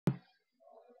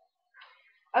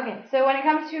Okay, so when it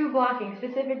comes to blocking,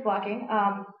 specific blocking,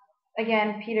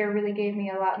 again, Peter really gave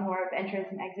me a lot more of entrance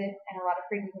and exit and a lot of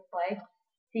freedom to play.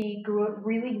 The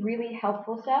really, really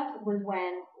helpful stuff was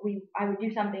when I would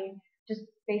do something just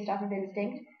based off of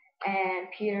instinct, and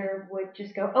Peter would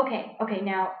just go, okay, okay,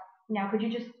 now could you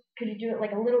do it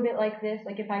like a little bit like this?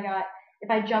 Like if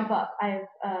I jump up, I have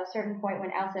a certain point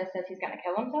when Alcest says he's gonna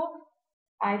kill himself.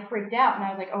 I freaked out and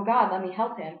I was like, oh God, let me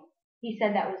help him. He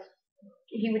said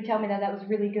he would tell me that was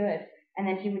really good, and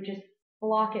then he would just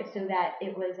block it so that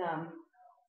it was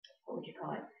what would you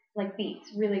call it? Like beats,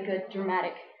 really good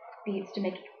dramatic beats to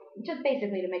make just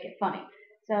basically to make it funny.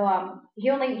 So he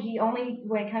only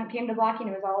when it came to blocking,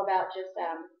 it was all about just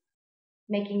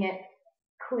making it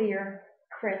clear,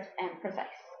 crisp, and precise,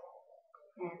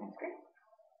 and that's great.